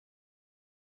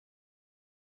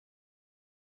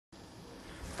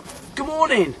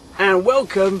morning and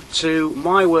welcome to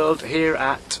my world here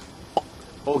at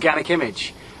Organic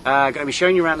Image. Going to be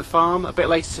showing you around the farm a bit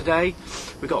later today.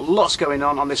 We've got lots going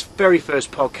on this very first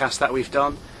podcast that we've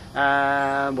done.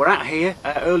 We're out here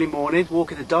early morning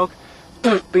walking the dog,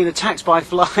 being attacked by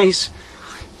flies,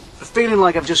 feeling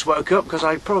like I've just woke up because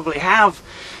I probably have.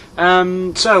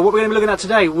 So what we're going to be looking at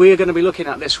today, we're going to be looking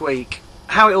at this week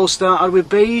how it all started with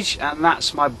Beej, and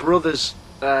that's my brother's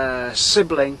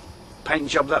sibling paint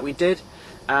job that we did.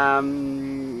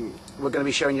 We're going to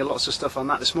be showing you lots of stuff on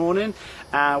that this morning.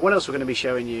 What else we're going to be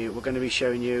showing you? We're going to be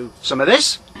showing you some of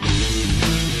this.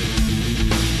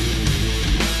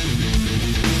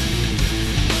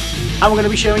 And we're going to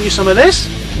be showing you some of this.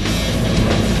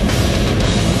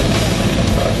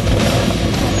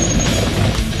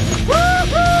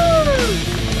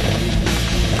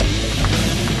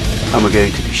 And we're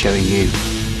going to be showing you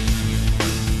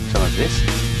some of this.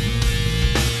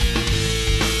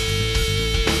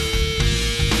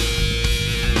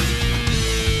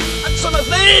 And some of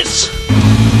this!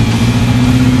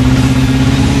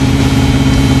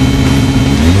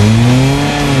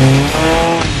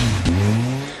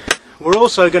 We're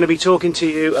also going to be talking to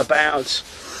you about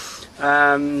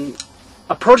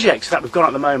a project that we've got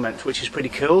at the moment, which is pretty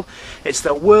cool. It's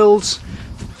the world's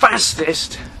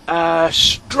fastest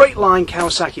straight line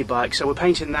Kawasaki bike. So we're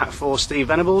painting that for Steve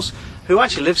Venables, who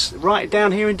actually lives right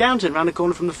down here in Downton, around the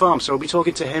corner from the farm. So we'll be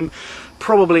talking to him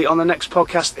probably on the next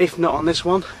podcast, if not on this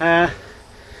one.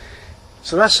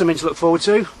 So that's something to look forward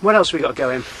to. What else have we got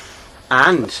going?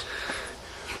 And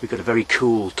we've got a very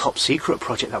cool top secret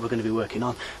project that we're going to be working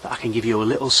on that I can give you a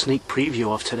little sneak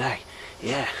preview of today.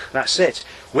 Yeah, that's it.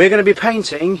 We're going to be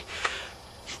painting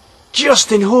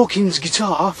Justin Hawkins'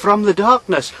 guitar from The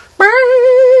Darkness.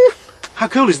 How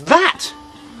cool is that?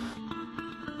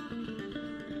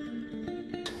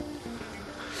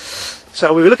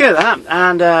 So we were looking at that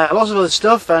and lots of other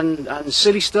stuff and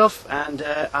silly stuff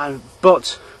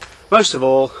but most of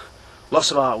all,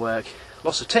 lots of artwork,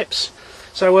 lots of tips.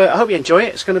 So I hope you enjoy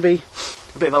it. It's going to be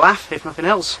a bit of a laugh, if nothing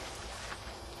else.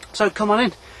 So come on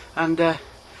in and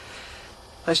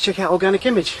let's check out Organic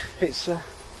Image. It's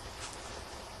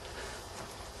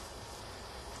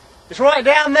right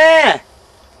down there.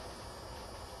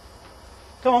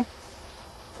 Come on.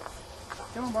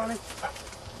 Come on, Barney.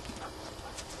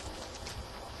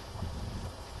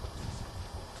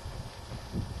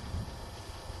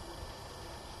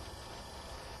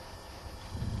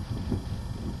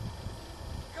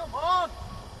 Come on.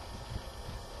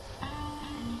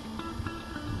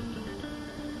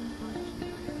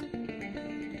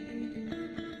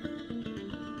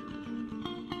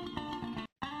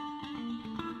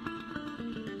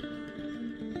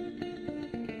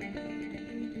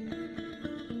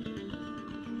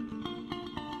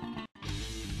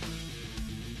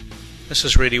 This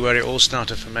is really where it all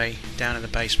started for me, down in the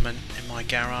basement in my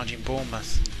garage in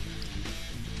Bournemouth.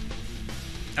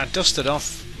 I dusted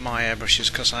off my airbrushes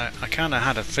because I kind of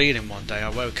had a feeling one day. I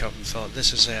woke up and thought,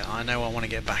 this is it, I know I want to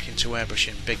get back into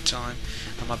airbrushing big time.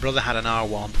 And my brother had an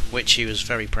R1, which he was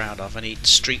very proud of, and he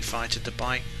street fighted the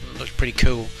bike. It looked pretty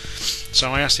cool.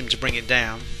 So I asked him to bring it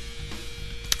down,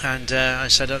 and I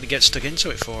said I'd get stuck into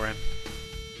it for him.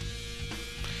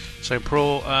 So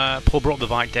Paul brought the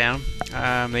bike down, the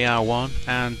R1,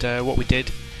 and what we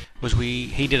did was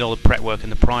he did all the prep work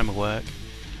and the primer work,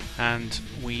 and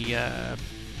we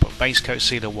put base coat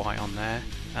sealer white on there,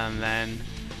 and then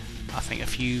I think a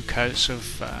few coats of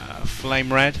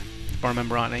flame red, if I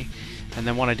remember rightly. And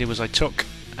then what I did was I took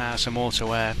some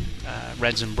auto air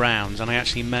reds and browns, and I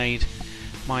actually made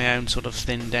my own sort of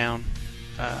thinned down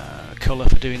colour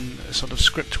for doing sort of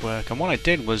script work. And what I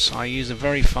did was I used a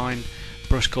very fine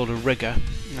brush called a rigger.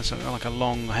 That's like a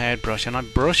long haired brush, and I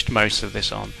brushed most of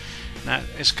this on. Now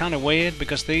it's kind of weird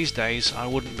because these days I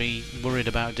wouldn't be worried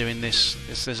about doing this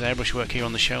airbrush work here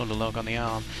on the shoulder log on the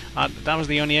arm. That was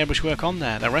the only airbrush work on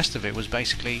there. The rest of it was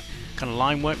basically kind of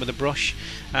line work with a brush.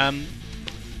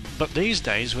 But these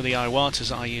days with the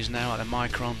Iwatas that I use now at the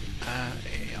Micron,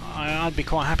 I'd be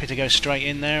quite happy to go straight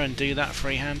in there and do that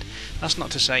freehand. That's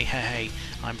not to say, hey,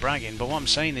 I'm bragging, but what I'm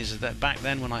saying is that back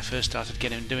then when I first started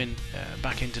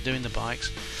back into doing the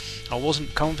bikes, I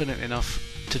wasn't confident enough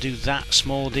to do that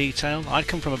small detail. I'd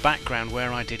come from a background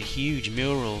where I did huge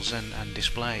murals and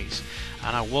displays,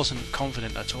 and I wasn't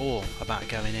confident at all about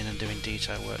going in and doing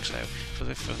detail work. So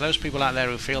for those people out there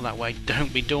who feel that way,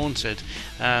 don't be daunted.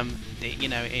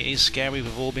 It is scary,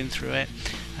 we've all been through it.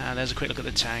 There's a quick look at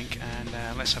the tank,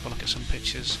 and let's have a look at some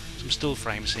pictures, some still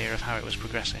frames here of how it was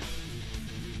progressing.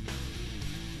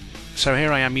 So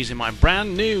here I am using my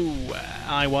brand new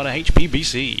Iwata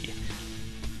HPBC.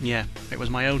 Yeah, it was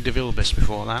my old DeVilbiss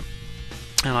before that.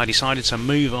 and I decided to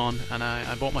move on, and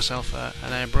I bought myself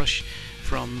an airbrush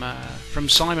from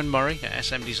Simon Murray at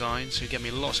SM Designs, who gave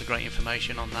me lots of great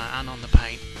information on that and on the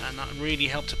paint, and that really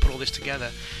helped to put all this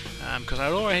together, because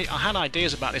I had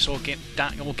ideas about this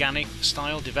organic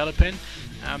style developing.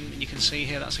 You can see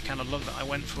here that's the kind of look that I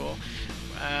went for,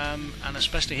 and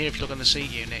especially here if you look on the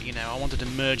seat unit, you know, I wanted to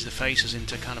merge the faces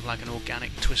into kind of like an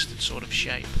organic twisted sort of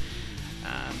shape.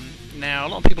 Now a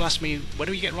lot of people ask me, where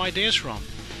do you get your ideas from?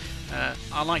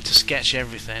 I like to sketch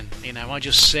everything, you know. I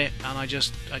just sit and I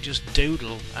just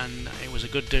doodle, and it was a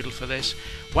good doodle for this.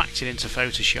 Whacked it into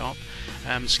Photoshop,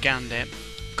 scanned it,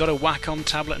 got a Wacom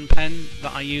tablet and pen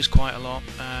that I use quite a lot,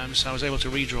 so I was able to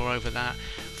redraw over that,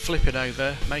 flip it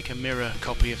over, make a mirror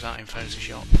copy of that in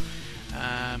Photoshop,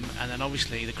 and then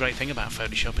obviously the great thing about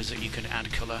Photoshop is that you can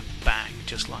add colour, bang,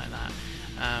 just like that.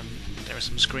 There are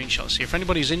some screenshots here. If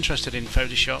anybody's interested in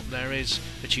Photoshop, there is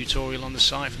a tutorial on the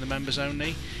site for the members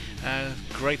only.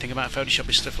 Great thing about Photoshop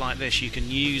is stuff like this. You can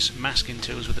use masking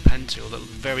tools with the pen tool that look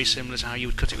very similar to how you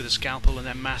would cut it with a scalpel, and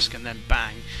then mask, and then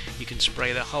bang, you can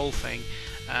spray the whole thing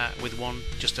with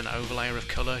just an overlayer of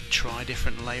colour, try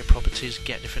different layer properties,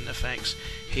 get different effects.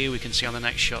 Here we can see on the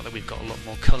next shot that we've got a lot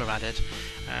more colour added,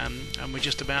 and we're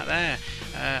just about there.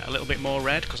 A little bit more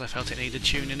red because I felt it needed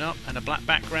tuning up, and a black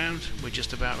background. We're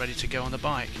just about ready to go on the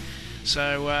bike.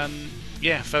 So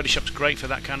yeah, Photoshop's great for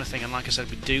that kind of thing, and like I said,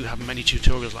 we do have many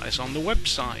tutorials like this on the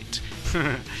website.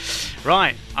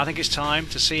 Right, I think it's time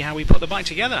to see how we put the bike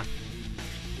together.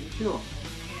 Sure.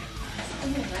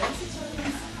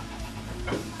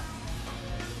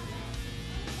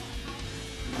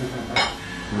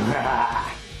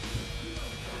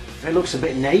 It looks a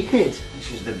bit naked.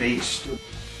 This is the beast.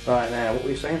 Right, now, what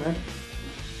were you saying then?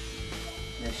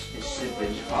 This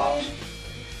siblings part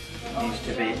needs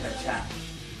to be attacked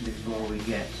before we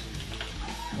get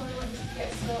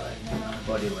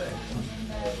bodywork.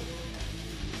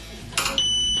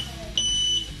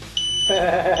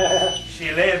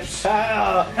 She lives.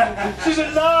 She's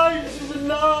alive! She's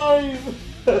alive!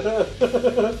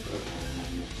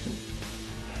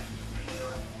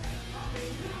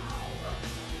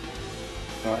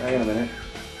 Right, hang on a minute.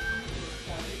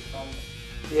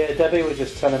 Yeah, Debbie was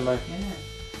just telling me.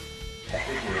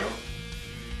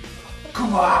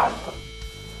 Come on!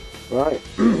 Right,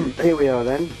 here we are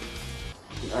then.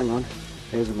 Hang on,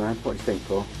 here's a man. What do you think,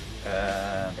 Paul?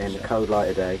 In the cold light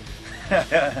of day.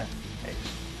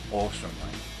 It's awesome,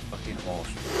 mate. Fucking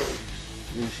awesome.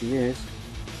 Yeah, she is.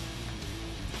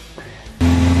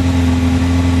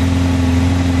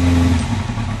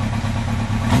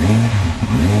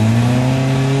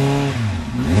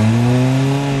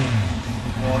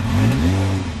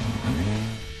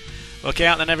 Look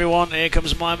out then, everyone. Here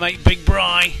comes my mate Big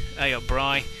Bry. Hey up,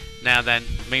 Bry. Now then,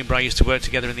 me and Bry used to work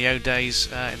together in the old days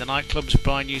in the nightclubs.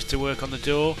 Brian used to work on the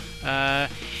door. Man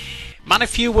of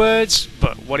few words,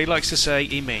 but what he likes to say,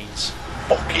 he means.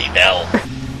 Fucking hell!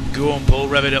 Go on, Paul,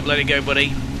 rev it up, let it go,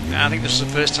 buddy. I think this was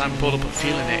the first time Paul had put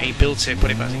fuel in it. He built it,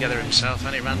 put it back together himself,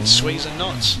 and it ran sweets and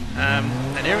knots.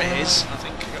 And here it is, I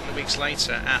think a couple of weeks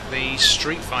later, at the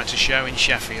Street Fighter show in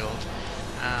Sheffield,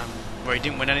 where he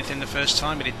didn't win anything the first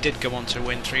time, but he did go on to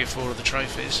win 3 or 4 of the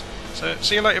trophies. So,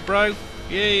 see you later, bro.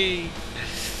 Yay!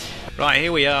 Right,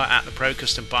 here we are at the Pro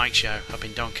Custom Bike Show up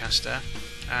in Doncaster,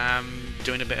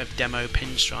 doing a bit of demo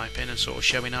pinstriping and sort of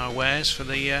showing our wares for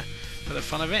the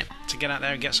fun of it, to get out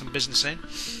there and get some business in.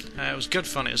 It was good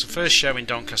fun. It was the first show in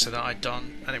Doncaster that I'd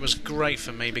done, and it was great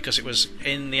for me because it was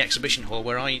in the exhibition hall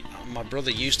where my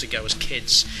brother used to go as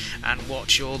kids and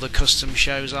watch all the custom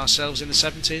shows ourselves in the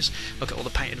 70s, look at all the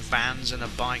painted vans and the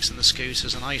bikes and the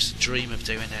scooters, and I used to dream of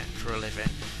doing it for a living,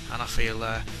 and I feel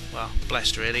well,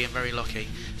 blessed really, and very lucky.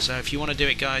 So if you want to do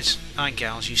it, guys and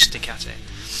gals, you stick at it,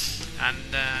 and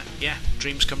yeah,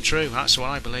 dreams come true, that's what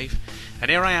I believe.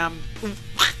 And here I am,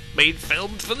 being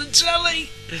filmed for the telly.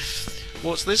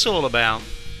 What's this all about?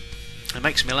 It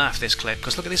makes me laugh, this clip,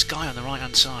 because look at this guy on the right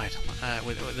hand side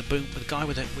with the guy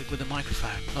with the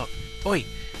microphone. Look, oi,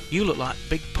 you look like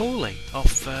Big Paulie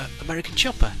off American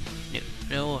Chopper.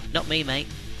 No, not me, mate.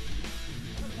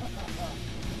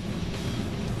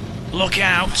 Look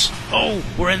out! Oh,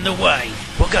 we're in the way.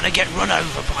 We're gonna get run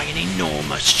over by an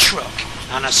enormous truck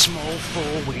and a small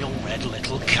 4-wheel red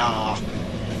little car.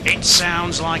 It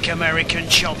sounds like American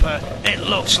Chopper. It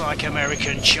looks like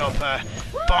American Chopper.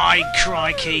 By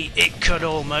crikey, it could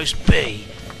almost be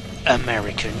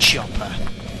American Chopper.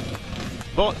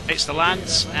 But it's the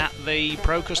lads at the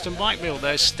Pro Custom Bike Build.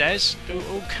 There's Stez,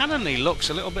 who cannonly looks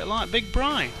a little bit like Big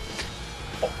Bry.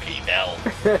 Fucking hell!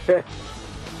 The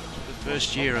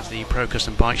first year of the Pro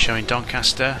Custom Bike Show in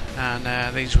Doncaster,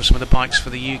 and these were some of the bikes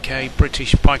for the UK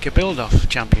British Biker Build-Off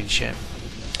Championship.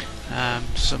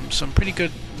 Some pretty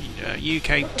good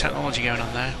UK technology going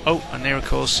on there. Oh, and there of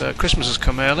course Christmas has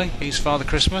come early. He's Father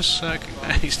Christmas.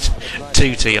 He's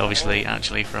Tooty, obviously,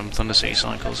 actually from Thunder City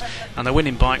Cycles, and the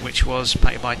winning bike, which was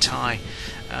painted by Ty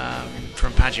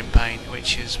from Pageant Paint,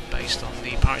 which is based on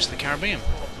the Pirates of the Caribbean.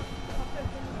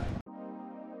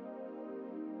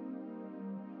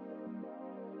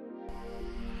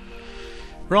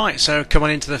 Right, so come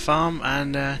on into the farm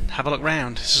and have a look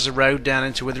round. This is a road down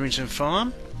into Witherington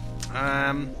Farm.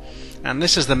 And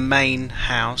this is the main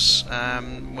house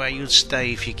where you'd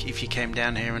stay if you came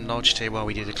down here and lodged here while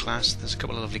we did a class. There's a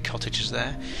couple of lovely cottages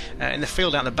there. In the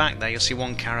field out the back there, you'll see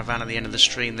one caravan at the end of the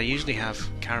stream. They usually have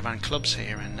caravan clubs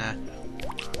here, and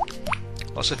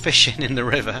lots of fishing in the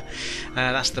river.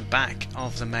 That's the back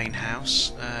of the main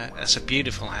house. It's a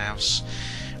beautiful house.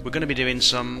 We're going to be doing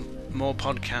some more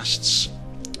podcasts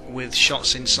with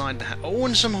shots inside the house. Oh,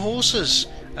 and some horses.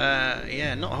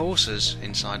 Yeah, not horses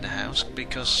inside the house,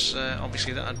 because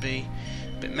obviously that would be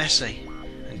a bit messy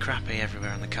and crappy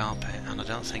everywhere on the carpet, and I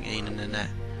don't think Ian and Annette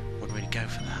would really go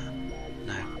for that.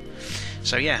 No.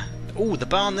 So yeah. Oh, the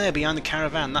barn there behind the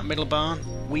caravan, that middle barn,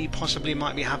 we possibly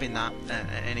might be having that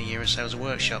in a year or so as a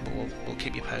workshop, but we'll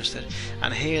keep you posted.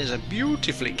 And here's a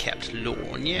beautifully kept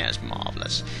lawn. Yeah, it's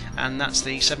marvellous. And that's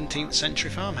the 17th century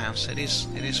farmhouse. It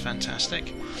is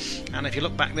fantastic. And if you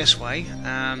look back this way,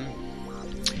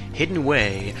 hidden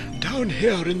away down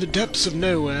here in the depths of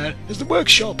nowhere is the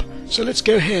workshop. So let's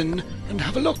go in and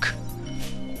have a look.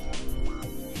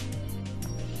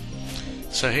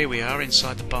 So here we are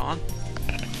inside the barn.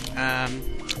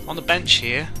 On the bench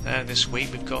here this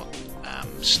week we've got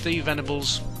Steve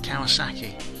Venables'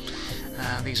 Kawasaki.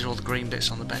 These are all the green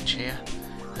bits on the bench here.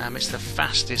 It's the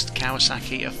fastest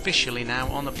Kawasaki officially now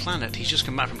on the planet. He's just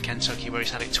come back from Kentucky where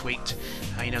he's had it tweaked.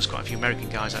 He knows quite a few American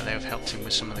guys out there who've helped him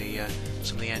with some of the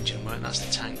engine work. That's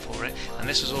the tank for it, and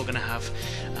this is all going to have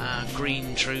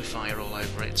green True Fire all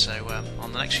over it. So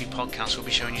on the next few podcasts we'll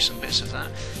be showing you some bits of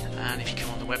that, and if you come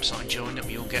on the website and join up,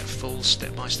 you'll get full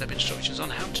step-by-step instructions on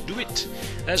how to do it.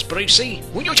 There's Bracey,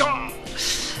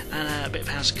 and a bit of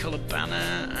house colour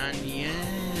banner, and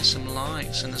yeah, some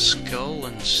lights and a skull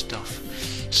and stuff.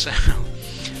 So,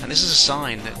 and this is a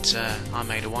sign that I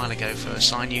made a while ago for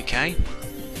Sign UK.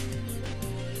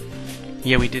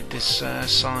 Yeah, we did this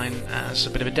sign as a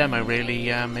bit of a demo, really,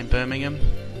 in Birmingham.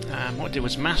 What I did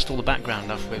was masked all the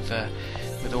background off with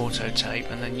auto tape,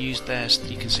 and then used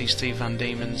you can see Steve Van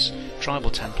Diemen's tribal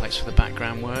templates for the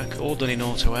background work, all done in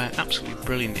AutoAir. Absolutely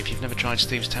brilliant. If you've never tried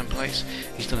Steve's templates,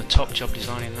 he's done a top job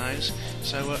designing those.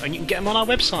 So, and you can get them on our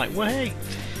website. Way!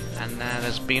 And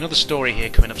there's be another story here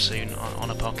coming up soon on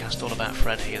a podcast all about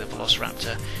Fred here, the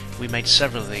Velociraptor. We made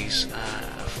several of these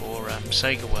for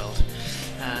Sega World,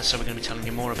 so we're going to be telling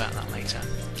you more about that later.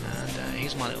 And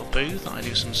here's my little booth that I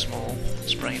do some small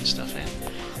spraying stuff in.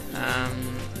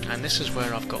 And this is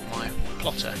where I've got my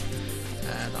plotter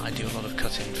that I do a lot of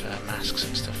cutting for masks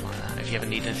and stuff like that. If you ever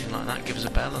need anything like that, give us a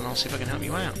bell and I'll see if I can help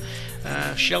you out.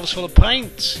 Shelves full of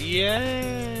paint,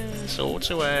 yes,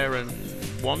 AutoAir and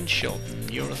one shot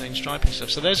urethane striping stuff.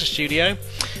 So there's a studio.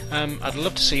 I'd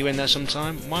love to see you in there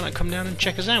sometime. Why not come down and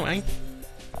check us out, eh?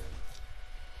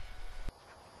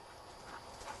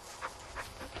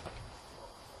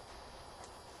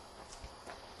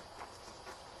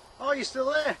 Oh, you're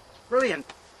still there? Brilliant.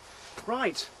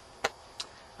 Right.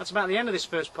 That's about the end of this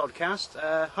first podcast.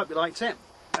 Hope you liked it.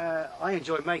 I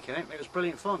enjoyed making it. It was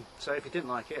brilliant fun. So if you didn't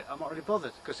like it, I'm not really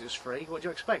bothered because it was free. What do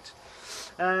you expect?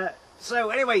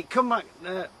 So anyway, come back,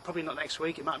 probably not next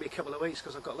week, it might be a couple of weeks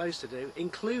because I've got loads to do,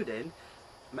 including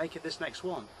making this next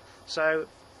one. So,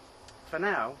 for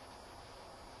now...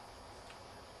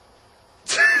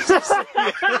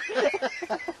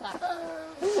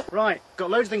 Right, got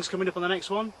loads of things coming up on the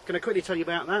next one. Going to quickly tell you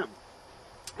about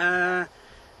that.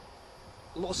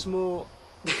 Lots more...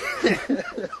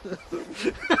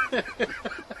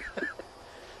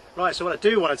 Right, so what I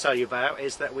do want to tell you about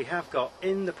is that we have got,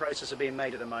 in the process of being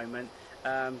made at the moment,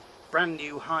 brand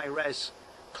new high-res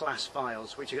class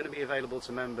files, which are going to be available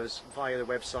to members via the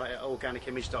website at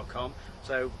organicimage.com.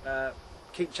 So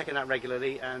keep checking that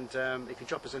regularly, and if you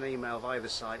drop us an email via the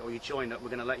site or you join up, we're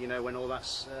going to let you know when all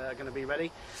that's going to be ready.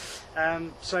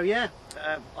 So yeah,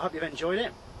 I hope you've enjoyed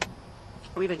it.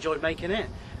 We've enjoyed making it,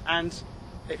 and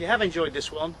if you have enjoyed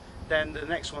this one, then the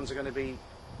next ones are going to be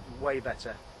way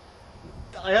better.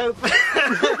 I hope.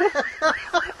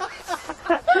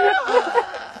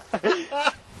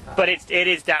 But it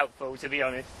is doubtful, to be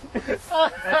honest.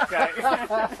 Let's go.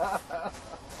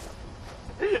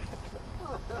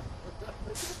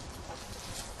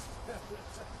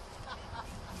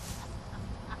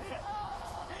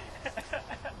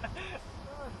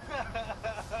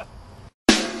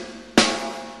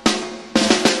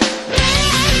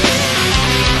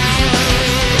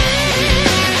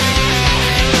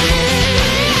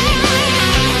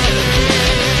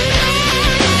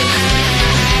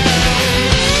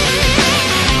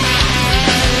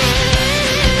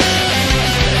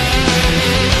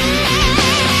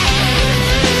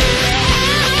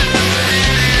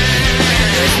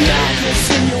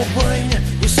 your brain,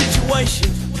 your situation,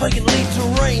 vacantly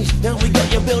deranged. Now we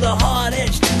got you build a hard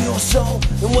edge to your soul,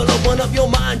 and we'll open up your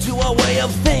mind to our way of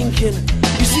thinking.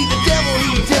 You see, the devil,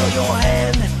 he dealt your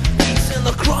hand. Peace and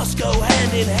the cross go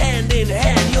hand in hand in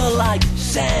hand. You're like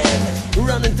sand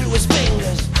running through his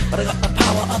fingers, but I got the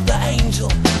power of the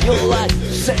angel. You're like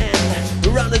sand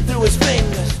running through his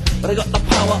fingers, but I got the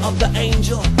power of the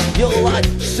angel. You're like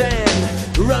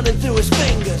sand running through his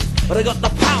fingers, but I got the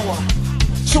power.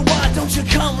 So why don't you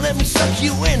come, let me suck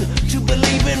you in. To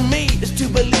believe in me is to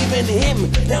believe in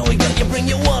him. Now we got you, bring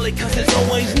your wallet, cause it's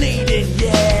always needed,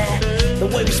 yeah. The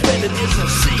way we spend it is a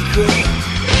secret.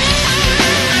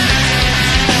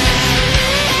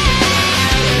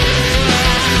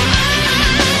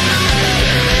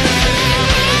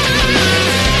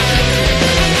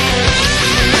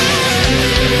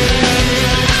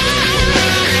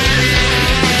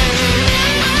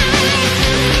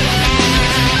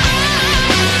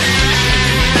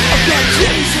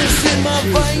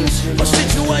 My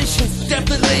situation's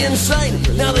definitely insane.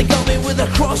 Now they got me with a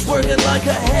cross working like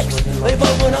a hex. They've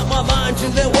opened up my mind to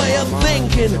their way of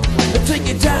thinking. They take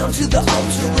you down to the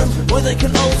altar room where they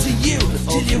can alter you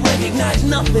till you recognize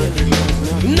nothing.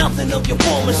 Nothing of your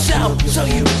former self, so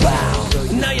you bow.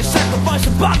 Now you sacrifice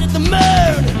a body at the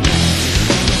moon.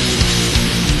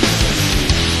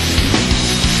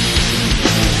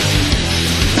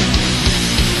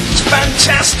 It's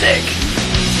fantastic!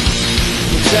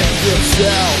 Protect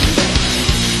yourself.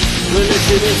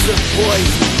 Religion is a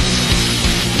poison.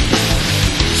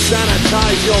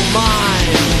 Sanitize your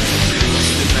mind.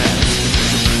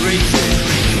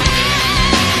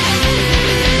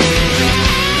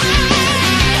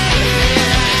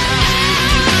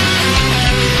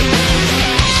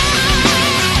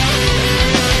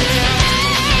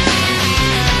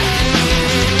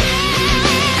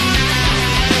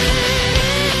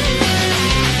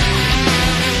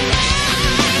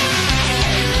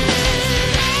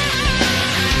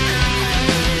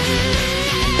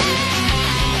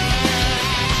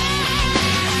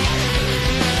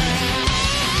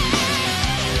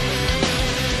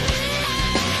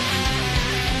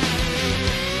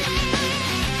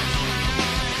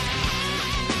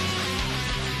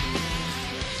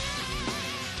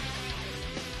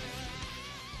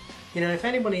 You know, if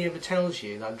anybody ever tells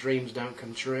you that dreams don't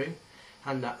come true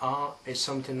and that art is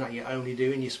something that you only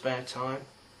do in your spare time,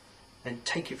 then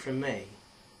take it from me,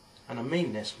 and I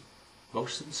mean this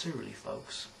most sincerely,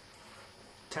 folks,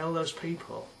 tell those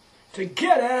people to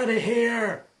get out of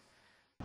here!